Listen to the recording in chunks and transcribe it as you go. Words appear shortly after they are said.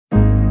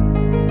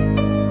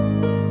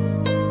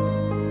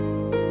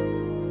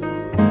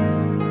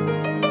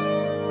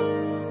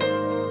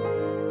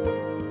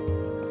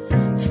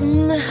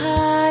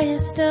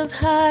highest of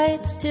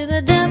heights to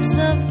the depths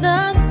of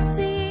the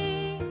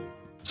sea.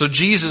 So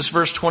Jesus,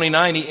 verse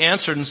 29, he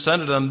answered and said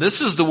to them,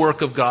 this is the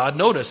work of God.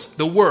 Notice,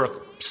 the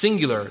work,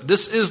 singular.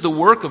 This is the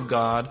work of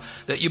God,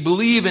 that you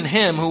believe in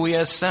him who he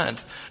has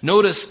sent.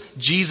 Notice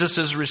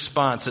Jesus'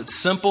 response. It's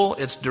simple,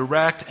 it's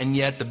direct, and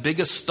yet the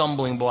biggest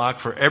stumbling block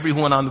for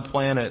everyone on the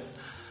planet.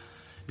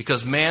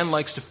 Because man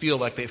likes to feel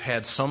like they've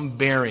had some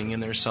bearing in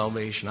their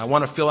salvation. I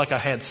want to feel like I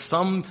had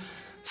something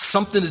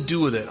to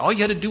do with it. All you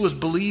had to do was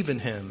believe in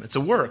him. It's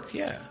a work,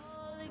 yeah.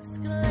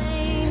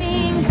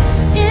 Exclaiming,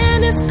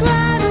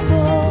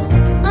 indescribable,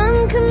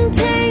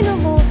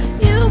 uncontainable,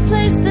 you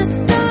place the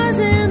stars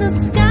in the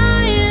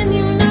sky and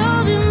you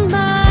know them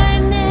by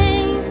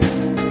name.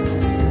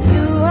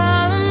 You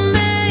are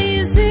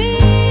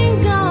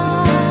amazing,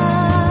 God.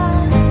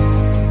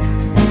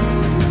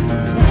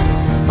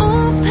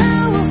 All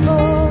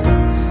powerful,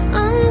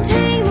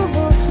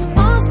 untamable,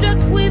 awestruck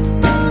we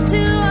fall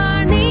to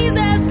our knees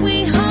as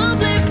we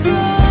humbly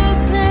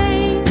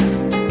proclaim.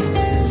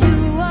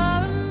 You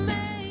are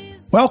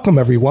amazing. Welcome,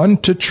 everyone,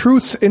 to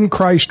Truth in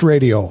Christ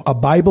Radio, a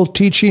Bible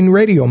teaching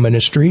radio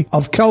ministry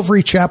of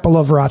Calvary Chapel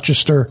of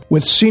Rochester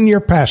with senior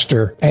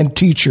pastor and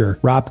teacher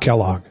Rob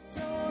Kellogg.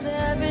 Told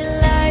every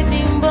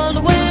lightning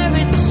bolt where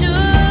it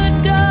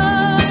should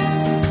go.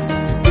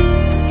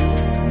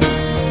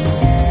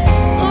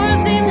 Or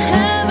seen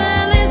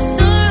heavenly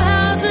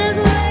storehouses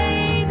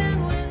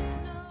laden with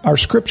snow. Our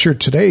scripture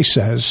today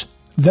says,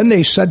 Then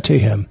they said to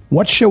him,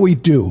 What shall we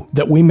do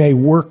that we may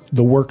work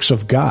the works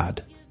of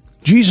God?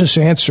 Jesus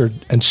answered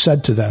and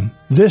said to them,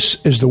 This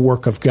is the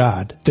work of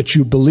God, that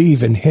you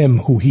believe in him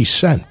who he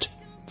sent.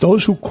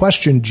 Those who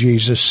questioned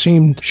Jesus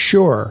seemed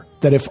sure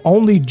that if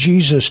only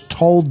Jesus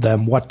told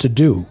them what to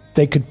do,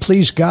 they could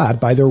please God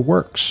by their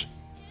works.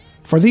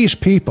 For these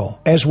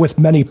people, as with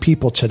many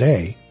people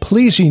today,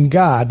 pleasing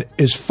God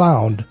is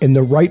found in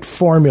the right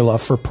formula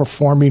for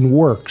performing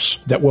works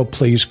that will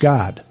please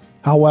God.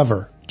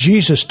 However,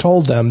 Jesus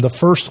told them the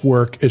first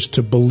work is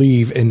to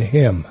believe in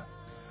him.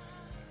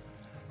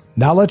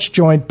 Now let's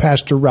join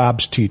Pastor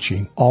Rob's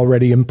teaching,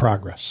 already in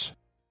progress.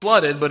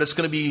 Flooded, but it's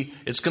going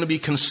to be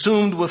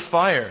consumed with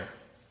fire.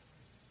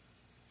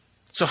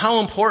 So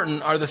how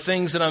important are the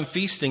things that I'm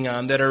feasting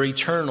on that are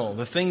eternal,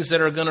 the things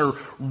that are going to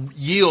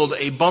yield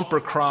a bumper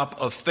crop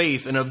of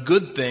faith and of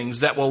good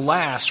things that will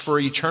last for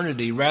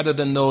eternity, rather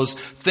than those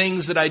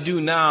things that I do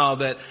now,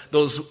 that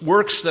those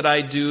works that I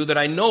do that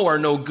I know are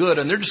no good,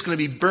 and they're just going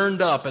to be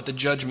burned up at the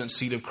judgment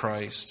seat of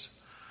Christ.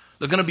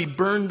 They're going to be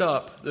burned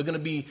up. They're going to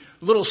be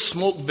little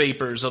smoke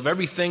vapors of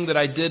everything that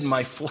I did in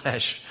my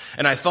flesh.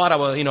 And I thought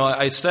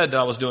I said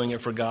I was doing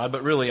it for God,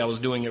 but really I was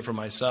doing it for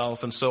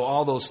myself. And so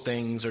all those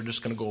things are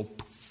just going to go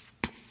poof,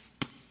 poof,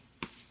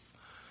 poof.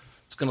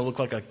 It's going to look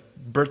like a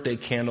birthday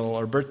candle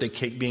or birthday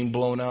cake being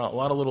blown out. A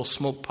lot of little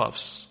smoke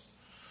puffs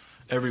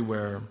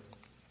everywhere.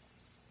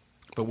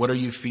 But what are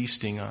you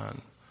feasting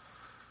on?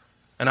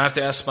 And I have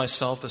to ask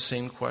myself the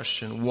same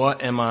question.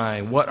 What am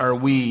I? What are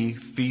we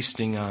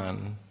feasting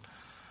on?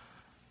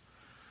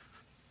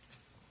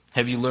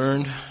 Have you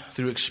learned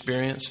through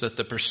experience that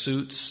the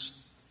pursuits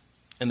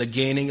and the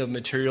gaining of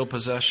material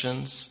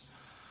possessions,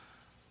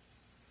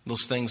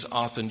 those things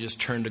often just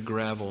turn to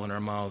gravel in our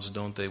mouths,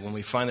 don't they? When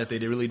we find that they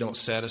really don't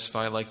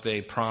satisfy like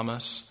they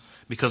promise.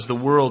 Because the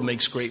world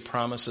makes great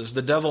promises.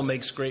 The devil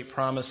makes great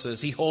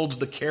promises. He holds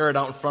the carrot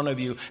out in front of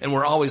you, and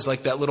we're always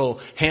like that little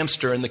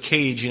hamster in the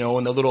cage,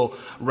 in the little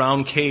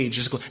round cage,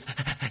 just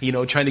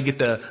going, trying to get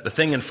the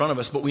thing in front of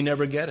us, but we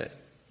never get it.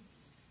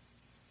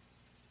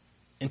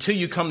 Until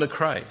you come to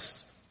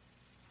Christ.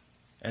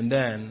 And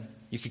then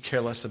you could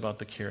care less about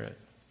the carrot.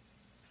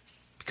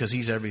 Because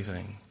he's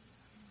everything.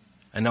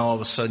 And now all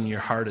of a sudden your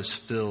heart is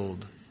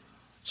filled.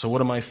 So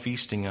what am I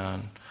feasting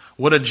on?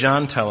 What did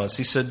John tell us?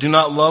 He said, Do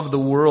not love the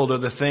world or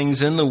the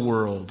things in the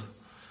world.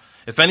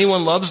 If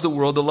anyone loves the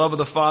world, the love of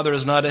the Father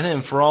is not in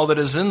him. For all that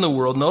is in the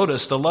world,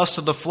 notice, the lust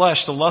of the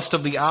flesh, the lust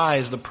of the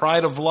eyes, the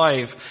pride of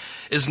life,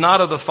 is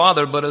not of the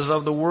Father, but is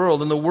of the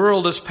world. And the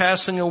world is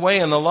passing away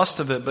in the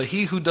lust of it. But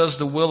he who does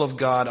the will of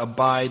God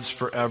abides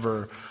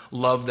forever.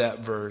 Love that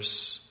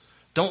verse.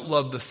 Don't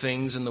love the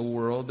things in the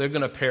world. They're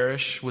going to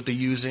perish with the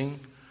using.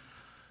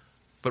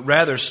 But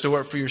rather, store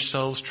up for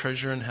yourselves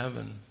treasure in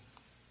heaven.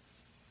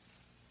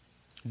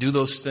 Do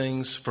those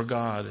things for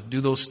God. Do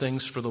those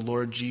things for the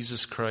Lord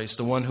Jesus Christ,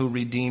 the one who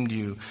redeemed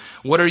you.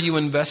 What are you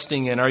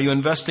investing in? Are you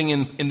investing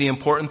in the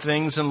important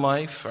things in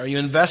life? Are you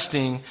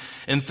investing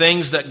in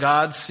things that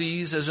God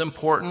sees as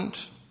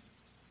important?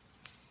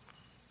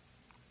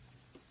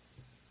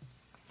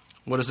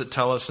 What does it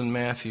tell us in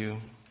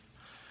Matthew?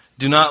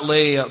 Do not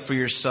lay up for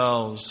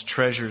yourselves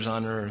treasures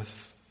on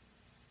earth,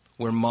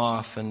 where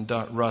moth and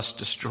rust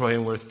destroy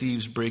and where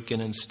thieves break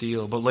in and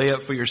steal. But lay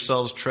up for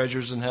yourselves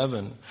treasures in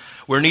heaven,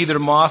 where neither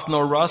moth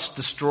nor rust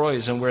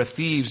destroys and where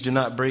thieves do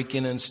not break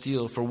in and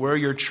steal. For where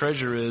your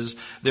treasure is,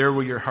 there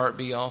will your heart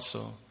be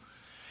also.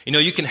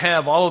 You can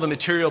have all of the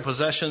material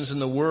possessions in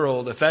the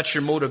world if that's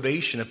your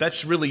motivation, if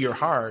that's really your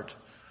heart,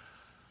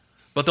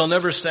 but they'll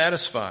never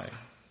satisfy.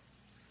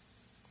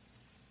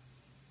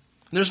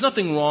 There's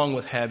nothing wrong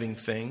with having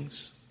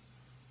things.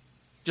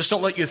 Just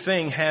don't let your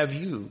thing have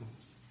you.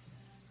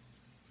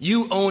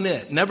 You own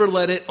it. Never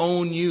let it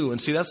own you. And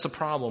see, that's the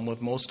problem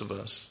with most of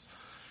us.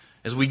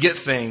 As we get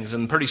things,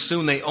 and pretty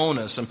soon they own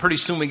us, and pretty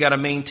soon we got to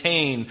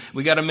maintain,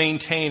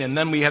 and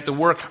then we have to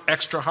work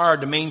extra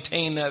hard to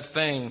maintain that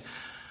thing.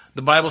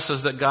 The Bible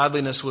says that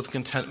godliness with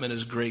contentment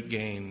is great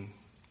gain.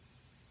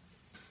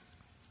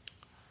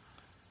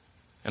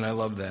 And I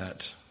love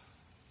that.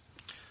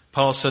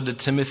 Paul said to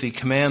Timothy,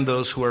 command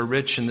those who are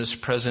rich in this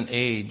present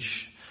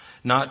age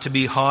not to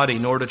be haughty,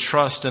 nor to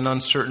trust in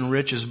uncertain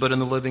riches, but in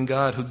the living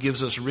God who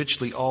gives us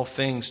richly all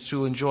things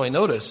to enjoy.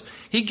 Notice,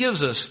 he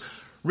gives us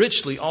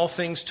richly all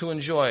things to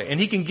enjoy. And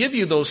he can give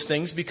you those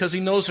things because he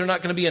knows they're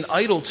not going to be an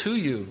idol to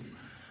you.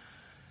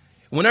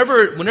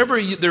 Whenever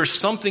there's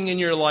something in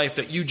your life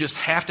that you just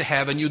have to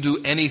have and you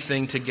do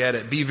anything to get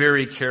it, be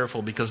very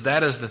careful, because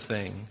that is the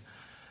thing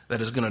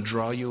that is going to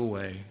draw you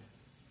away.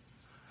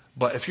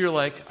 But if you're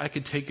like, I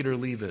could take it or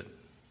leave it,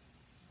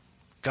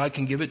 God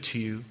can give it to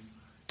you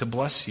to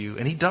bless you.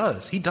 And he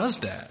does. He does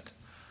that.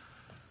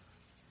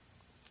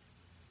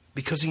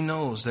 Because he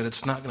knows that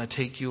it's not going to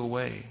take you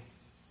away.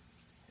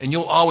 And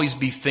you'll always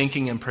be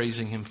thanking and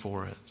praising him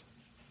for it.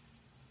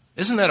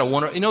 Isn't that a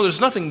wonder?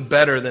 There's nothing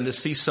better than to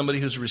see somebody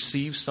who's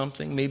received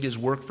something, maybe has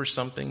worked for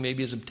something,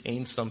 maybe has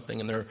obtained something,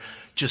 and they're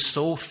just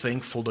so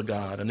thankful to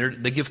God. And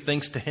they give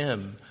thanks to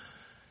him.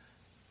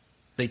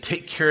 They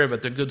take care of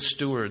it. They're good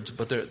stewards,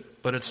 but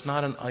it's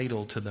not an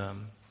idol to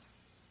them.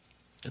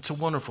 It's a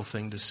wonderful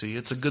thing to see.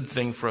 It's a good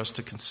thing for us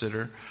to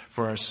consider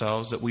for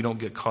ourselves, that we don't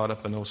get caught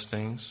up in those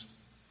things.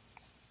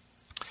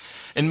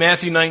 In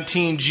Matthew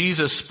 19,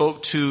 Jesus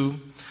spoke to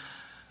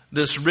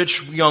this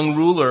rich young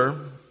ruler,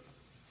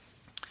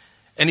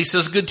 and he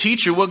says, good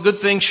teacher, what good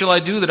thing shall I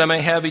do that I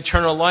may have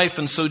eternal life?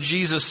 And so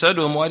Jesus said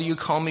to him, why do you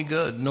call me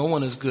good? No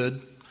one is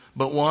good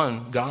but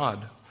one,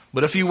 God.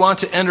 But if you want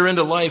to enter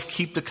into life,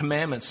 keep the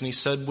commandments. And he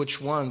said, which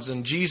ones?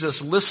 And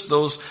Jesus lists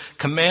those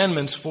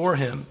commandments for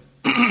him.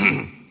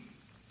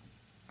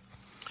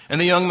 And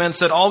the young man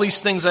said, all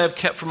these things I have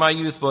kept from my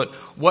youth, but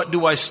what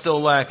do I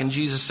still lack? And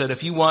Jesus said,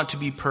 if you want to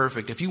be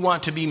perfect, if you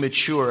want to be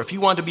mature, if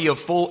you want to be of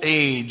full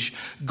age,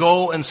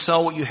 go and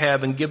sell what you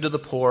have and give to the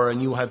poor,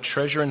 and you will have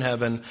treasure in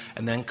heaven,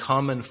 and then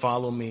come and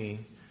follow me.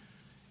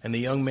 And the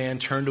young man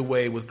turned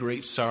away with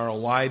great sorrow.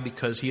 Why?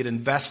 Because he had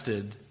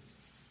invested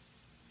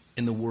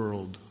in the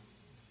world.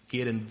 He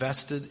had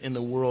invested in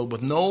the world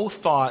with no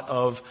thought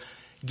of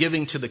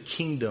giving to the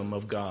kingdom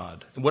of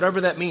God.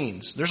 Whatever that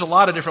means. There's a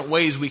lot of different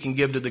ways we can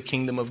give to the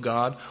kingdom of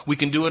God. We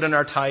can do it in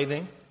our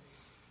tithing.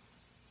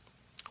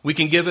 We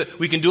can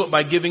do it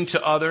by giving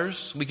to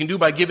others. We can do it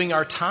by giving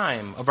our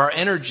time, of our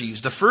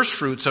energies, the first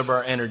fruits of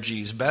our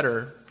energies,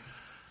 better.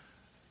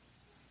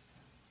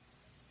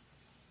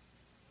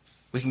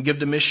 We can give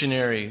to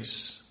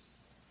missionaries.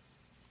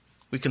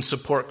 We can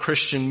support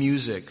Christian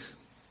music.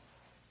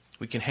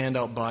 We can hand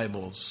out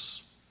Bibles.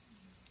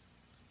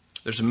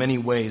 There's many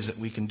ways that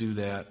we can do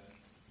that.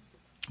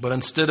 But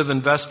instead of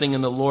investing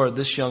in the Lord,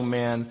 this young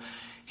man,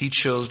 he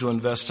chose to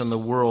invest in the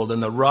world.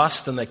 And the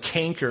rust and the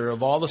canker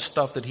of all the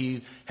stuff that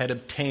he had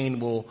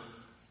obtained will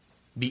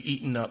be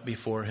eaten up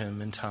before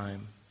him in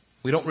time.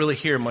 We don't really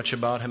hear much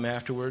about him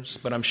afterwards,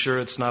 but I'm sure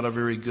it's not a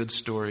very good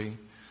story.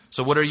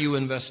 So what are you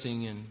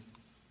investing in?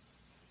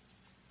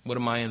 What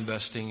am I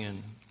investing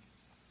in?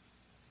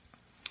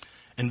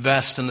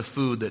 Invest in the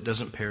food that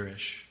doesn't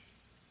perish.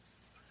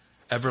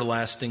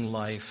 Everlasting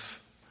life.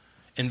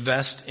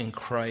 Invest in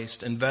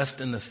Christ.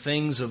 Invest in the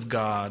things of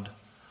God.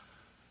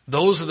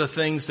 Those are the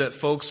things that,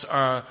 folks,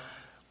 are,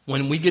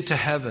 when we get to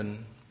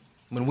heaven,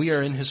 when we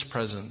are in his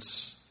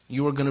presence,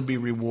 you are going to be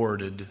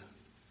rewarded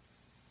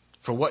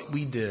for what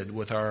we did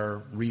with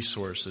our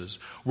resources.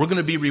 We're going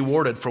to be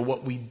rewarded for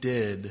what we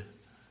did.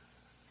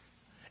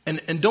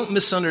 And don't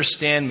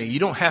misunderstand me. You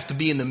don't have to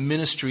be in the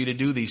ministry to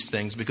do these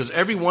things, because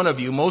every one of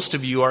you, most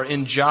of you, are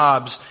in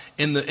jobs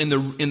in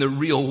the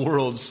real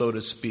world, so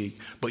to speak.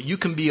 But you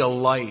can be a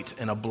light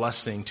and a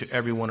blessing to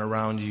everyone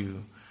around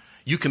you.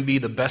 You can be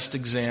the best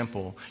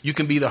example. You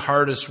can be the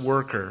hardest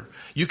worker.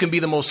 You can be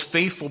the most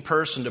faithful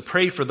person to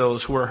pray for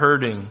those who are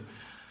hurting.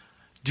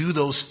 Do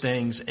those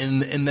things.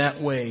 In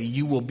that way,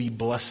 you will be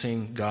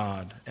blessing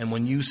God. And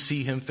when you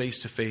see him face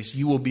to face,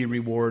 you will be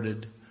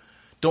rewarded.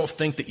 Don't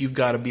think that you've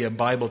got to be a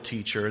Bible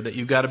teacher, or that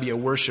you've got to be a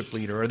worship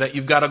leader, or that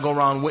you've got to go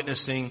around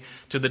witnessing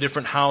to the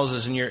different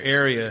houses in your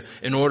area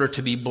in order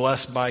to be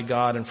blessed by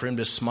God and for him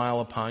to smile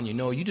upon you.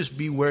 No, you just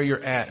be where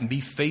you're at and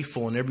be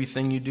faithful in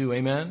everything you do.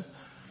 Amen?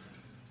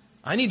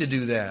 I need to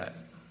do that.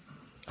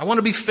 I want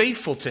to be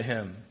faithful to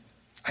him.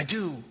 I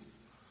do.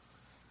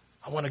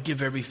 I want to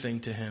give everything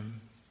to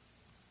him.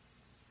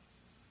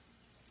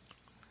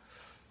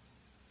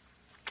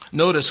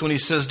 Notice when he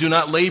says, do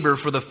not labor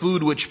for the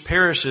food which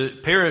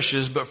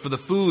perishes, but for the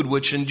food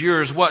which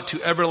endures what?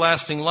 To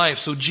everlasting life.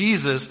 So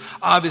Jesus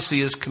obviously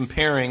is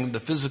comparing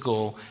the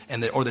physical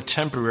or the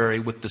temporary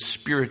with the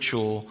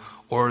spiritual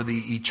or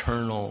the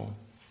eternal.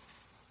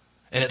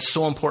 And it's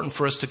so important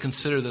for us to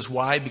consider this.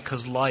 Why?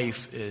 Because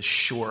life is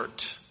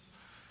short.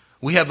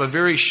 We have a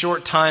very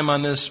short time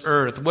on this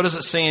earth. What does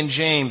it say in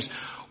James?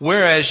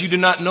 whereas you do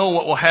not know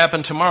what will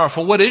happen tomorrow.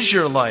 For what is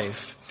your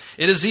life?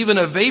 It is even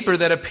a vapor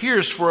that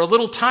appears for a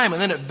little time and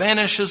then it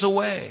vanishes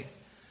away.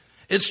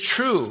 It's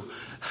true.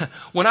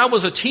 When I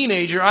was a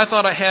teenager, I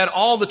thought I had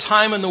all the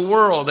time in the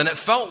world, and it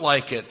felt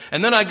like it.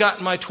 And then I got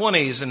in my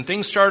 20s, and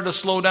things started to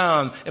slow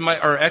down,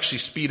 or actually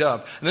speed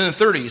up. And then in the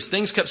 30s,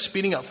 things kept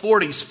speeding up,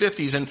 40s,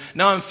 50s, and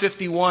now I'm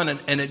 51,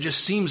 and it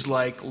just seems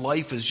like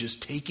life is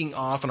just taking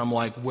off, and I'm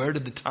like, where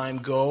did the time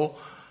go?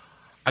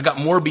 I got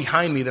more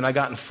behind me than I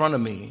got in front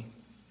of me.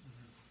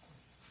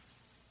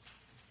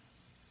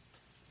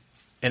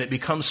 And it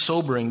becomes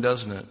sobering,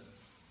 doesn't it?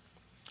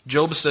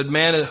 Job said,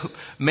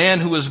 man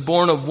who is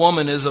born of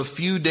woman is of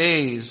few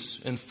days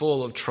and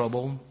full of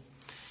trouble.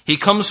 He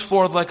comes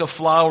forth like a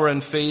flower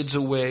and fades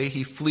away.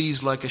 He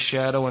flees like a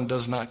shadow and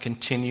does not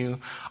continue.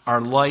 Our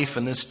life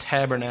in this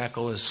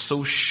tabernacle is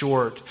so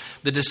short.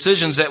 The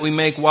decisions that we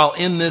make while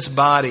in this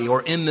body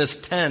or in this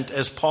tent,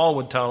 as Paul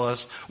would tell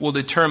us, will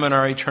determine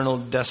our eternal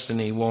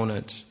destiny, won't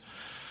it?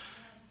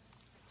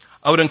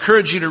 I would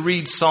encourage you to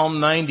read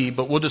Psalm 90,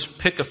 but we'll just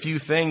pick a few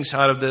things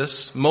out of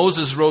this.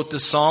 Moses wrote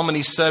this psalm, and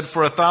he said,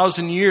 "For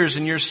 1,000 years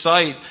in your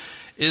sight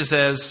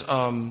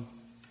are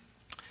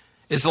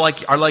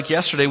like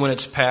yesterday when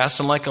it's past,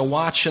 and like a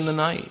watch in the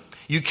night.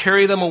 You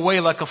carry them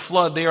away like a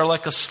flood. They are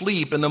like a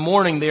sleep. In the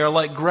morning they are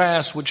like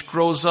grass which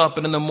grows up,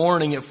 and in the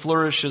morning it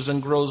flourishes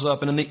and grows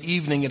up, and in the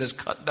evening it is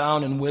cut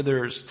down and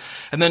withers."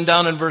 And then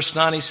down in verse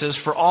 9 he says,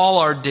 "For all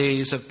our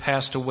days have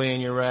passed away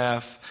in your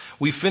wrath.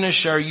 We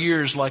finish our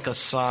years like a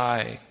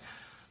sigh.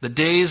 The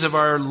days of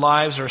our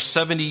lives are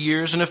 70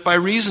 years, and if by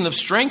reason of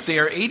strength they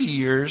are 80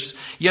 years,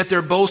 yet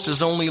their boast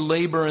is only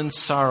labor and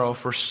sorrow,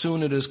 for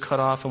soon it is cut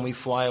off and we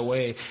fly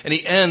away." And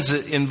he ends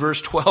it in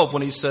verse 12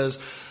 when he says,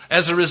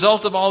 "As a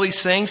result of all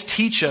these things,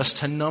 teach us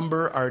to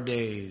number our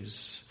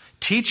days."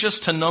 Teach us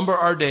to number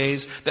our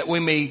days that we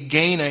may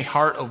gain a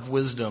heart of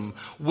wisdom.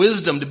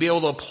 Wisdom to be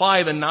able to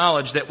apply the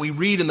knowledge that we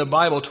read in the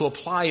Bible, to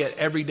apply it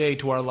every day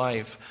to our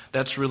life.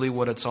 That's really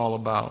what it's all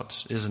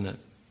about, isn't it?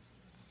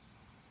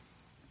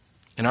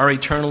 And our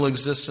eternal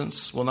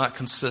existence will not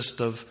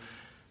consist of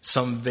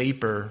some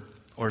vapor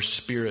or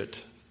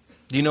spirit.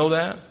 Do you know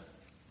that?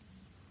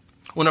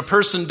 When a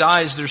person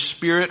dies, their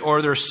spirit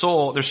or their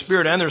soul, their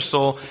spirit and their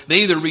soul, they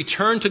either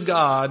return to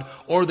God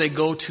or they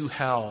go to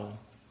hell.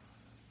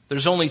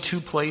 There's only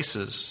two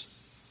places.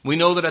 We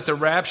know that at the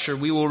rapture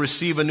we will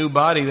receive a new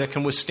body that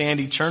can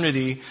withstand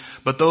eternity,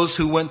 but those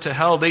who went to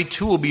hell, they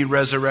too will be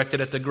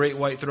resurrected at the great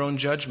white throne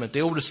judgment.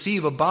 They will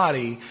receive a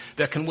body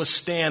that can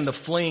withstand the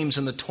flames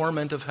and the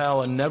torment of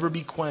hell and never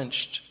be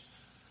quenched.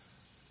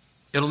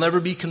 It'll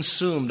never be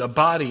consumed, a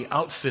body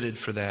outfitted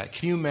for that.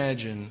 Can you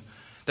imagine?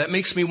 That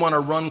makes me want to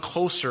run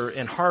closer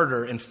and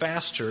harder and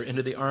faster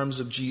into the arms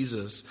of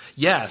Jesus.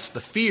 Yes, the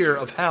fear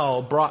of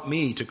hell brought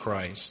me to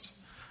Christ.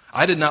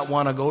 I did not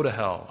want to go to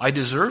hell. I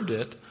deserved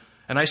it,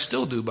 and I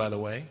still do, by the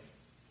way.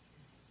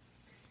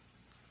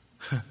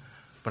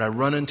 But I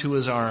run into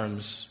his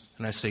arms,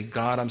 and I say,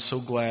 "God, I'm so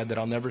glad that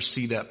I'll never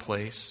see that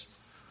place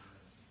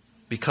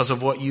because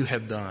of what you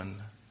have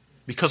done,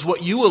 because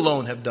what you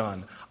alone have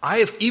done.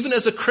 Even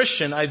as a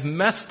Christian, I've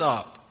messed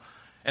up,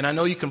 and I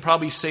know you can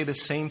probably say the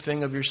same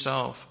thing of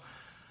yourself,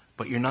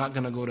 but you're not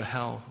going to go to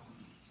hell,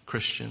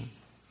 Christian.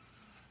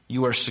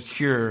 You are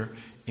secure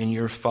in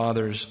your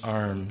Father's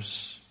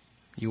arms.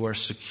 You are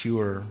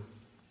secure."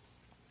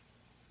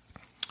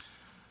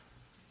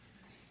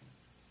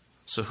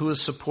 So who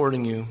is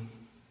supporting you?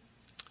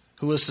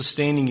 Who is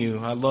sustaining you?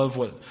 I love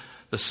what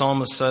the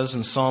psalmist says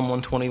in Psalm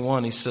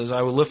 121. He says,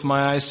 "I will lift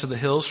my eyes to the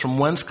hills. From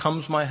whence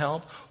comes my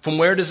help? From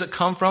where does it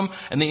come from?"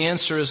 And the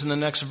answer is in the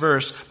next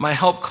verse. "My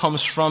help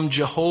comes from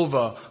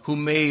Jehovah, who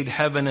made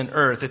heaven and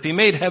earth." If he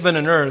made heaven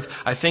and earth,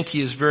 I think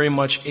he is very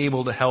much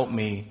able to help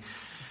me.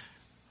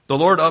 The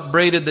Lord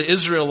upbraided the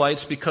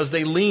Israelites because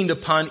they leaned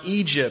upon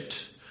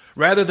Egypt.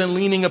 Rather than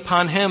leaning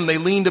upon him, they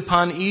leaned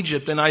upon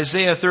Egypt. In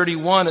Isaiah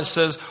 31, it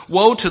says,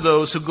 "Woe to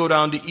those who go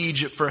down to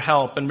Egypt for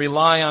help and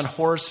rely on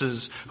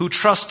horses, who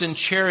trust in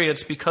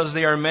chariots because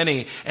they are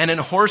many, and in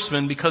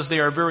horsemen because they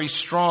are very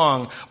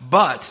strong,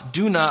 but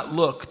do not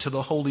look to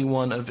the Holy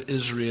One of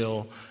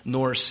Israel,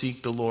 nor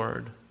seek the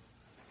Lord."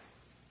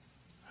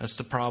 That's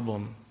the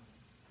problem.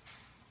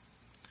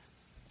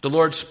 The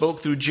Lord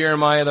spoke through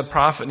Jeremiah the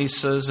prophet, and he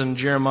says in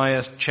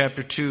Jeremiah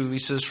chapter 2, he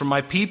says, "For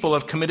my people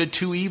have committed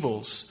two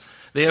evils.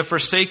 They have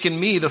forsaken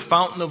me, the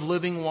fountain of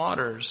living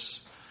waters,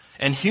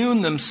 and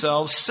hewn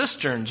themselves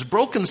cisterns,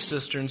 broken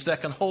cisterns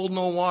that can hold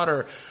no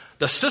water."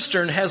 The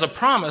cistern has a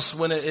promise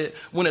when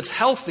it's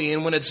healthy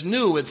and when it's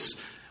new, it's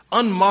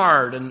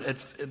unmarred, and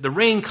the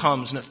rain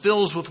comes and it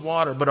fills with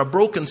water. But a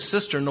broken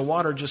cistern, the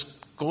water just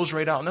goes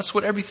right out. And that's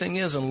what everything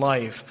is in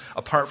life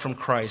apart from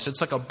Christ. It's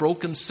like a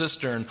broken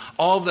cistern.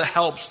 All the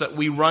helps that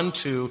we run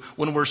to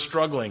when we're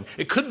struggling.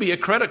 It could be a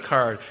credit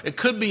card. It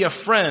could be a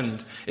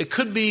friend. It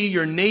could be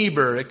your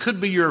neighbor. It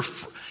could be your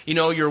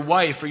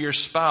wife or your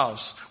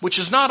spouse, which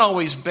is not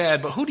always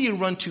bad. But who do you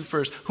run to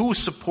first? Who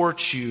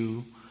supports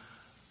you?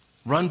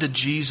 Run to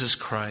Jesus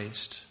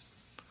Christ.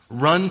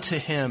 Run to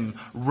him.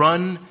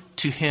 Run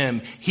to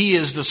him. He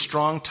is the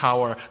strong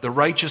tower. The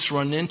righteous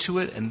run into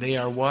it, and they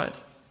are what?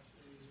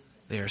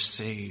 They are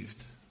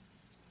saved.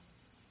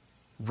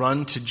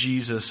 Run to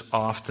Jesus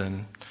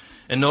often.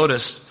 And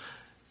notice,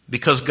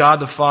 because God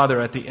the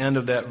Father, at the end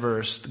of that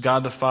verse,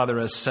 God the Father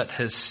has set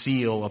his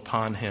seal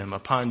upon him,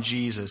 upon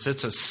Jesus.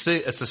 It's a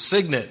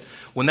signet.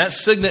 When that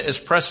signet is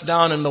pressed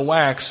down in the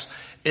wax,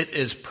 it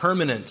is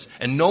permanent.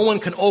 And no one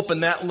can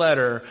open that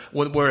letter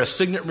where a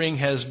signet ring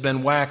has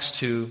been waxed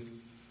to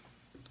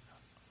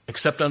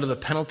except under the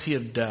penalty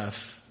of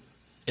death.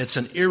 It's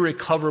an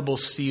irrecoverable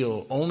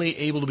seal, only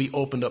able to be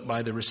opened up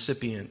by the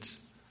recipient.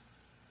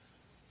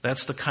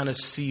 That's the kind of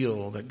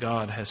seal that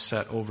God has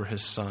set over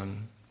his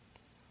Son.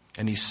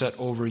 And he set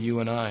over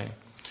you and I.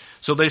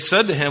 So they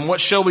said to him,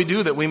 what shall we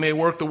do that we may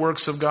work the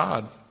works of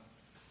God?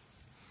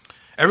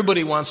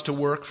 Everybody wants to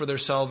work for their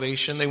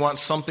salvation. They want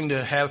something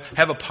to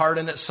have a part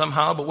in it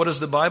somehow. But what does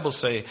the Bible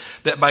say?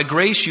 That by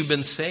grace you've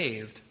been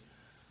saved.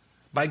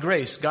 By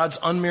grace, God's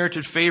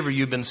unmerited favor,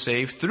 you've been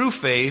saved through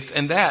faith,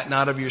 and that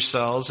not of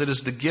yourselves. It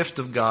is the gift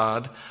of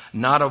God,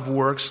 not of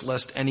works,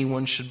 lest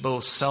anyone should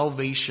boast.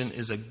 Salvation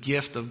is a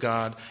gift of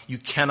God. You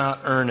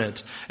cannot earn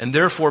it. And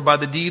therefore, by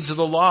the deeds of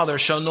the law, there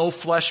shall no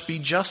flesh be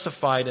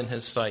justified in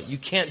his sight. You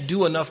can't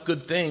do enough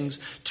good things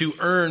to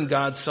earn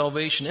God's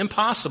salvation.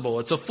 Impossible.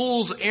 It's a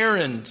fool's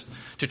errand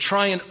to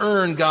try and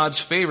earn God's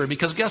favor,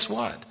 because guess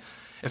what?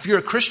 If you're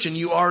a Christian,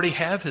 you already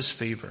have his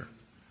favor.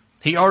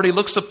 He already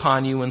looks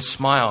upon you and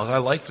smiles. I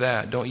like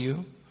that, don't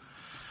you?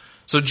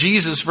 So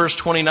Jesus, verse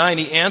 29,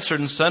 he answered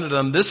and said to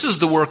them, this is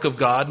the work of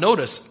God.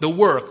 Notice, the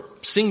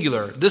work,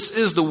 singular. This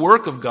is the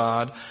work of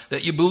God,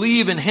 that you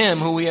believe in him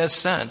who he has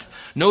sent.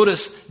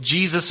 Notice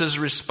Jesus'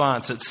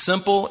 response. It's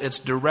simple, it's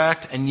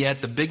direct, and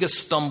yet the biggest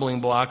stumbling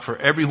block for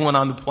everyone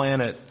on the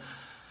planet.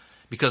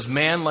 Because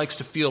man likes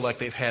to feel like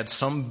they've had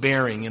some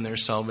bearing in their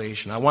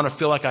salvation. I want to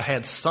feel like I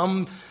had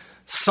something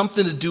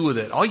to do with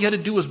it. All you had to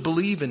do was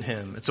believe in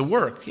him. It's a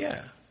work,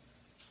 yeah.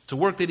 It's a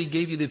work that he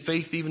gave you the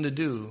faith even to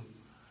do.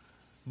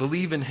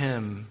 Believe in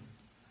him.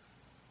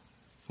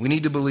 We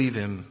need to believe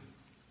him.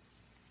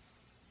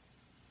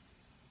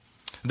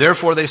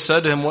 Therefore they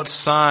said to him, what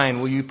sign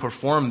will you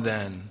perform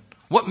then?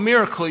 What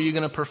miracle are you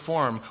going to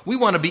perform? We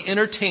want to be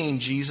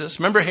entertained, Jesus.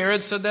 Remember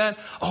Herod said that?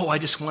 Oh, I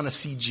just want to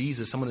see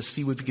Jesus. I'm going to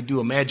see if we can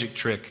do a magic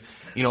trick.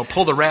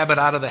 Pull the rabbit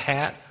out of the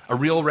hat, a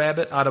real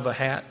rabbit out of a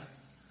hat.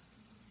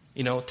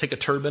 Take a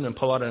turban and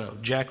pull out a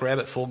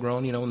jackrabbit full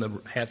grown, and the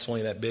hat's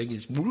only that big.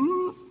 Just,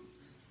 whoop.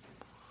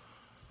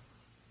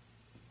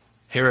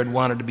 Herod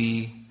wanted to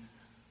be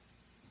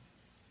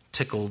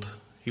tickled.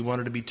 He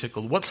wanted to be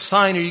tickled. What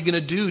sign are you going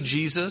to do,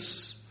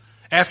 Jesus?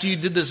 After you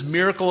did this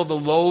miracle of the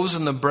loaves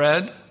and the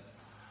bread,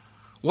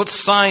 what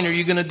sign are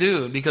you going to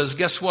do? Because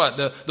guess what?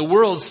 The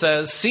world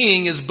says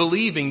seeing is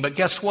believing, but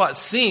guess what?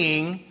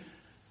 Seeing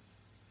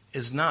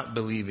is not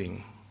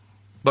believing,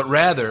 but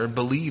rather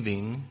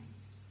believing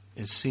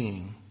is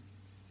seeing,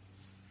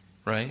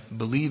 right?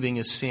 Believing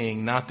is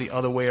seeing, not the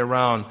other way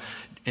around.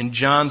 In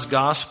John's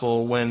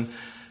gospel, when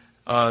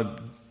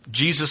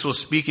Jesus was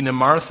speaking to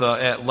Martha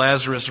at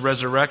Lazarus'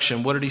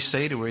 resurrection, what did he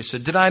say to her? He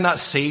said, did I not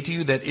say to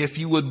you that if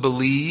you would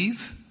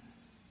believe,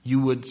 you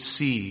would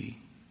see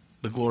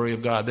the glory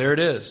of God? There it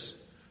is.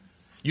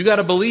 You got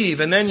to believe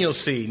and then you'll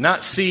see,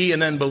 not see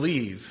and then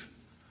believe.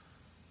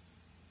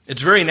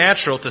 It's very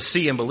natural to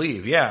see and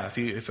believe. Yeah,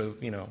 if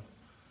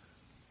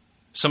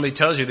somebody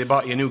tells you they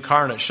bought you a new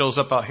car and it shows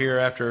up out here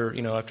after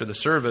the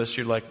service,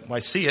 you're like, well, I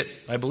see it,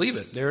 I believe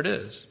it, there it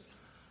is.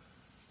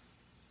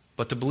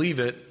 But to believe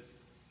it,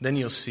 then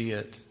you'll see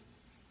it.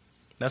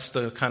 That's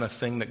the kind of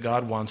thing that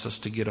God wants us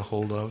to get a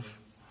hold of.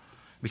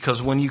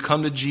 Because when you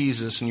come to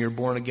Jesus and you're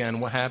born again,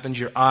 what happens?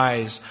 Your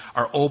eyes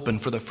are open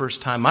for the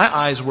first time. My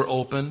eyes were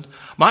opened.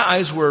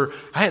 I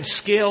had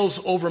scales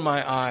over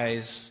my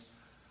eyes.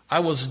 I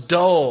was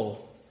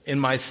dull in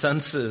my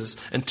senses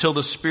until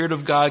the Spirit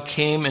of God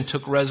came and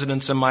took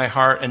residence in my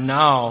heart, and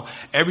now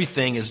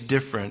everything is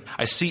different.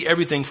 I see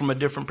everything from a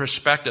different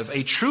perspective,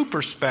 a true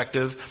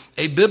perspective,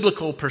 a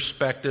biblical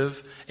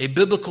perspective, a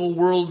biblical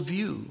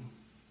worldview.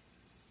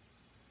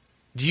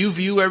 Do you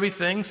view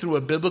everything through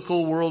a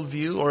biblical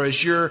worldview, or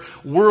is your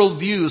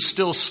worldview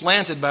still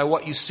slanted by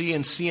what you see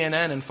in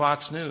CNN and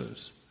Fox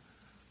News?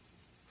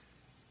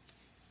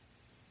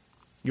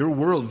 Your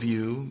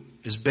worldview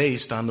is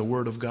based on the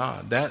Word of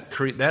God.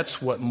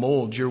 That's what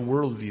molds your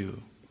worldview.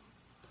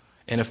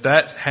 And if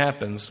that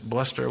happens,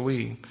 blessed are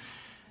we.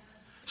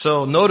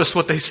 So notice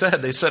what they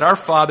said. They said, our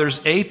fathers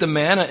ate the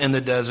manna in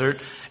the desert.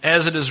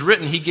 As it is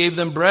written, he gave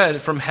them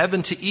bread from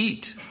heaven to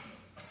eat.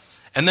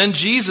 And then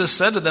Jesus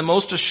said to them,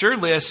 most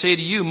assuredly I say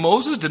to you,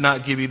 Moses did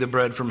not give you the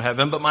bread from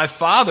heaven, but my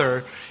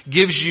Father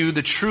gives you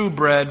the true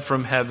bread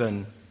from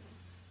heaven.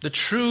 The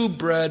true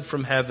bread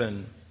from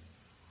heaven.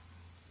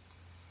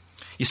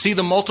 You see,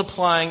 the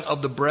multiplying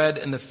of the bread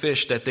and the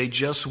fish that they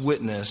just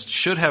witnessed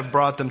should have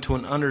brought them to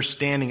an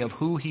understanding of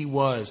who he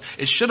was.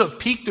 It should have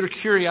piqued their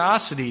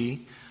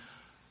curiosity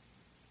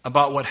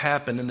about what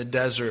happened in the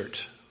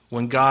desert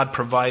when God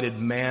provided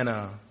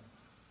manna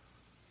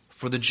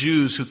for the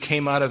Jews who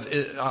came out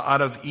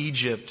of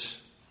Egypt.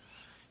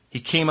 He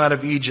came out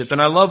of Egypt.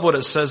 And I love what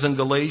it says in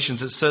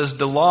Galatians. It says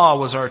the law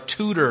was our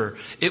tutor.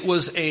 It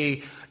was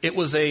a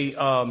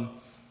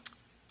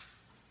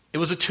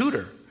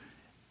tutor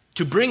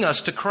to bring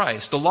us to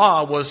Christ. The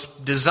law was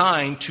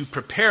designed to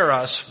prepare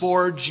us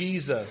for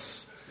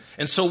Jesus.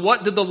 And so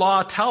what did the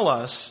law tell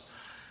us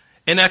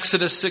in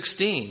Exodus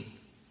 16?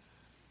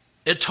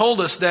 It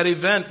told us that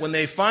event when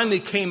they finally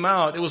came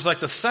out. It was like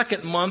the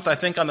second month, I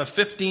think on the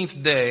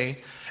 15th day,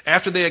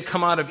 after they had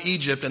come out of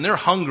Egypt, and they're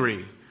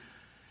hungry.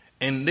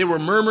 And they were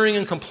murmuring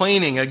and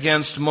complaining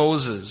against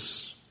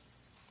Moses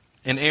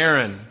and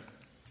Aaron.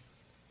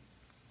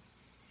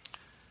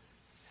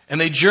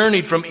 And they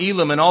journeyed from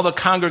Elim, and all the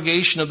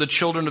congregation of the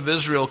children of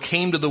Israel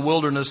came to the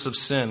wilderness of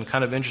Sin.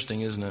 Kind of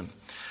interesting, isn't it?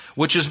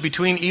 Which is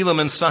between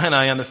Elim and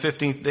Sinai on the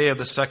 15th day of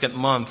the second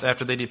month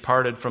after they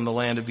departed from the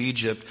land of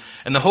Egypt.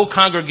 And the whole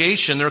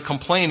congregation, they're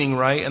complaining,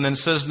 right? And then it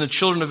says, and the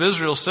children of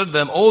Israel said to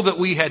them, "Oh, that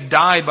we had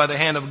died by the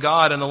hand of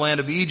God in the land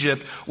of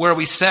Egypt, where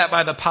we sat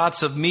by the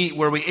pots of meat,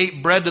 where we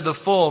ate bread to the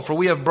full.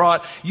 For you have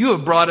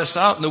brought us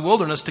out in the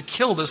wilderness to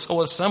kill this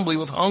whole assembly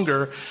with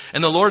hunger."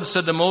 And the Lord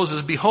said to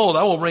Moses, "Behold,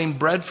 I will rain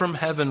bread from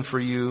heaven for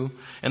you,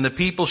 and the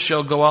people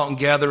shall go out and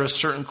gather a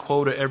certain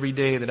quota every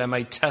day, that I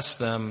might test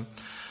them,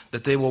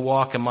 that they will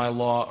walk in my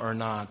law or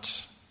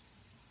not.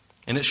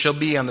 And it shall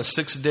be on the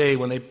 6th day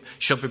when they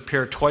shall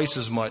prepare twice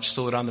as much,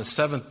 so that on the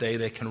 7th day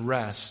they can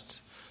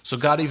rest." So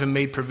God even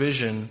made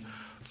provision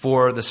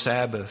for the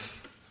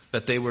Sabbath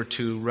that they were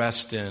to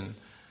rest in,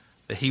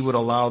 that He would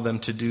allow them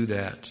to do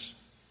that.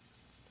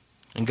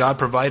 And God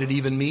provided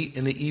even meat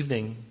in the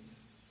evening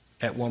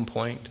at one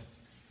point.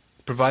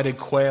 Provided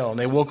quail. And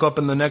they woke up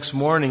in the next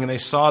morning and they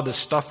saw this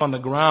stuff on the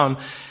ground.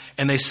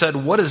 And they said,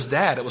 "What is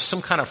that?" It was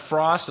some kind of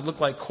frost. It looked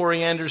like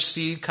coriander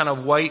seed, kind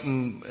of white,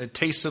 and it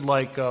tasted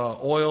like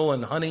oil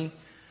and honey.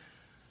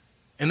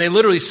 And they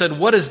literally said,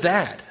 "What is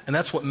that?" And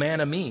that's what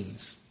manna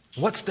means.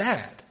 What's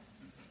that?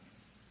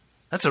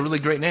 That's a really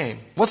great name.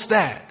 What's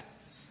that?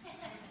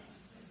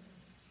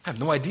 I have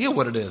no idea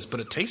what it is, but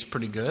it tastes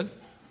pretty good.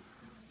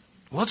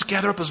 Well, let's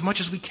gather up as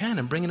much as we can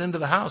and bring it into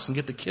the house and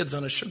get the kids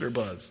on a sugar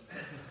buzz.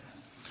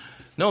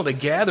 No, they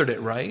gathered it,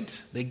 right?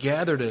 They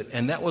gathered it,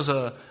 and it was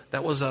a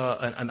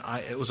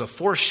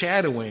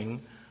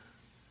foreshadowing.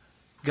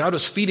 God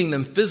was feeding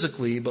them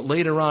physically, but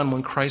later on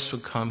when Christ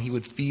would come, He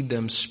would feed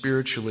them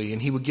spiritually,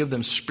 and He would give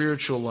them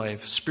spiritual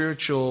life,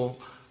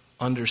 spiritual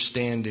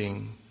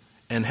understanding,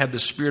 and have the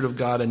Spirit of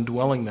God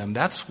indwelling them.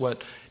 That's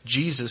what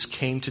Jesus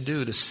came to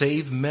do, to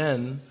save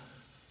men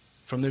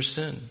from their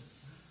sin.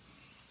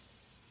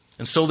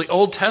 And so the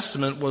Old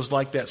Testament was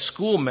like that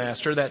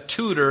schoolmaster, that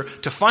tutor,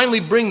 to finally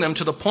bring them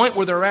to the point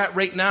where they're at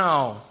right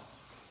now.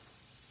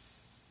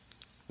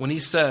 When He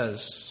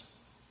says,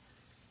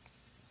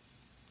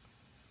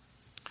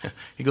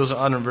 He goes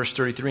on in verse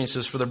 33 and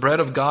says, "For the bread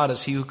of God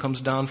is He who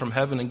comes down from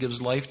heaven and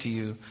gives life to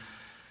you."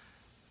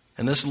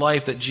 And this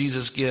life that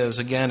Jesus gives,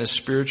 again, is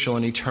spiritual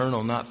and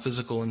eternal, not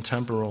physical and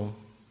temporal.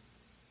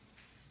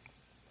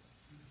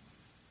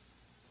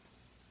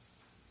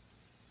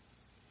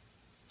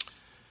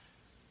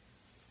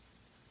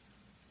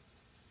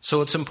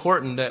 So it's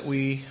important that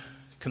we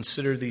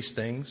consider these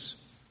things.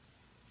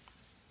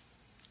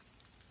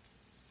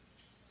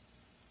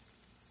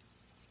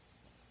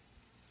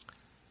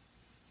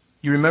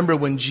 You remember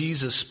when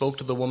Jesus spoke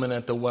to the woman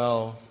at the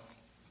well.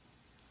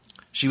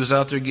 She was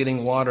out there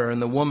getting water,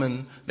 and the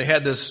woman, they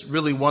had this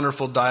really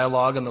wonderful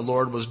dialogue, and the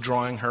Lord was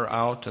drawing her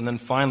out. And then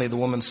finally the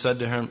woman said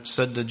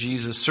to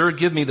Jesus, "Sir,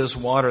 give me this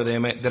water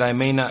that I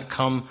may not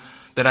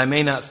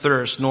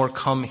thirst, nor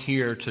come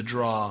here to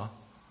draw."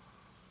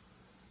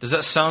 Does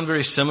that sound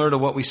very similar to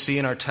what we see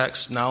in our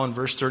text now in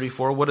verse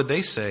 34? What did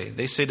they say?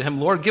 They say to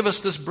Him, "Lord, give us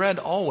this bread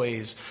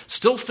always."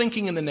 Still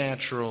thinking in the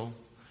natural.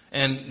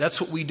 And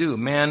that's what we do.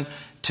 Man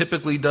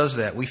typically does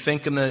that. We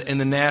think in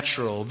the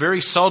natural.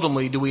 Very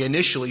seldomly do we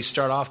initially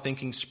start off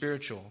thinking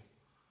spiritual.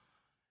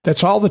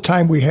 That's all the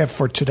time we have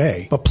for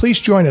today. But please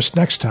join us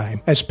next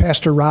time as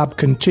Pastor Rob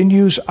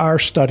continues our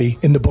study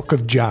in the book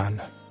of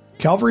John.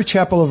 Calvary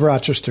Chapel of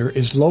Rochester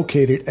is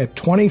located at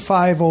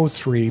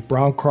 2503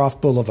 Browncroft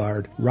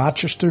Boulevard,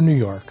 Rochester, New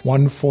York,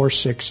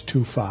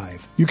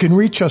 14625. You can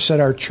reach us at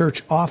our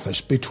church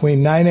office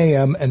between 9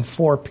 a.m. and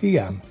 4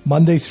 p.m.,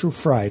 Monday through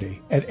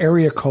Friday, at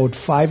area code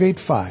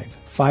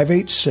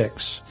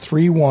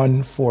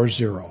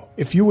 585-586-3140.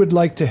 If you would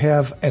like to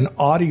have an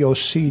audio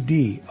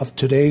CD of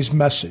today's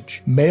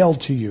message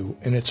mailed to you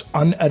in its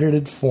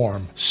unedited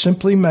form,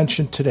 simply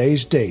mention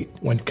today's date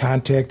when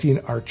contacting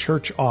our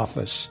church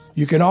office.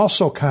 You can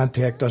also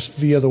contact us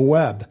via the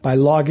web by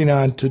logging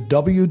on to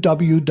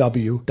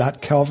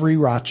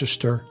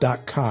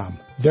www.calvaryrochester.com.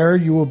 There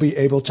you will be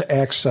able to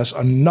access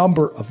a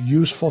number of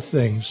useful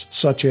things,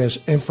 such as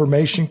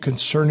information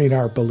concerning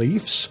our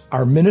beliefs,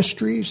 our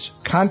ministries,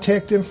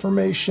 contact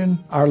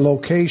information, our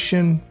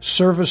location,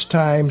 service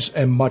times,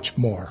 and much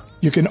more.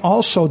 You can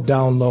also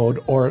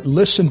download or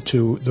listen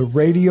to the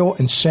radio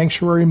and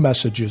sanctuary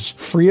messages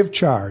free of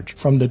charge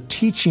from the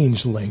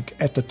teachings link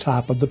at the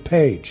top of the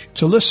page.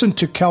 To listen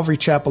to Calvary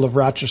Chapel of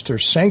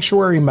Rochester's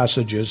sanctuary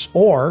messages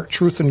or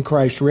Truth in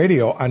Christ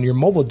Radio on your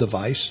mobile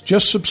device,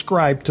 just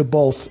subscribe to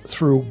both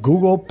through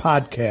Google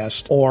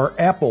Podcast or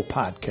Apple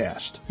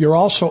Podcast. You're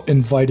also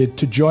invited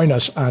to join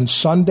us on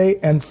Sunday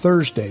and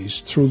Thursdays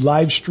through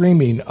live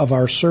streaming of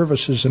our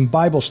services and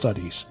Bible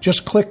studies.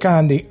 Just click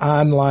on the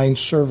online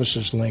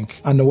services link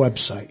on the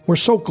website. We're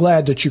so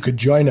glad that you could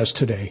join us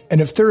today.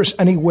 And if there is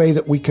any way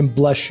that we can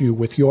bless you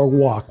with your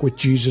walk with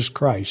Jesus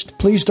Christ,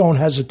 please don't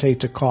hesitate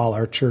to call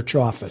our church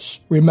office.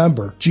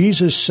 Remember,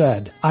 Jesus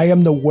said, "I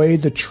am the way,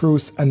 the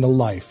truth, and the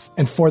life.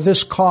 And for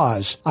this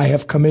cause I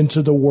have come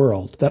into the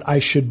world, that I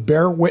should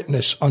bear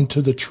witness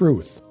unto the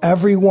truth.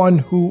 Everyone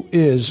who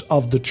is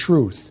of the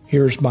truth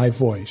hears my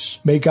voice."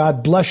 May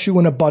God bless you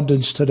in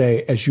abundance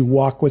today as you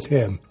walk with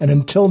Him. And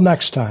until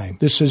next time,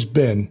 this has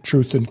been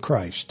Truth in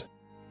Christ.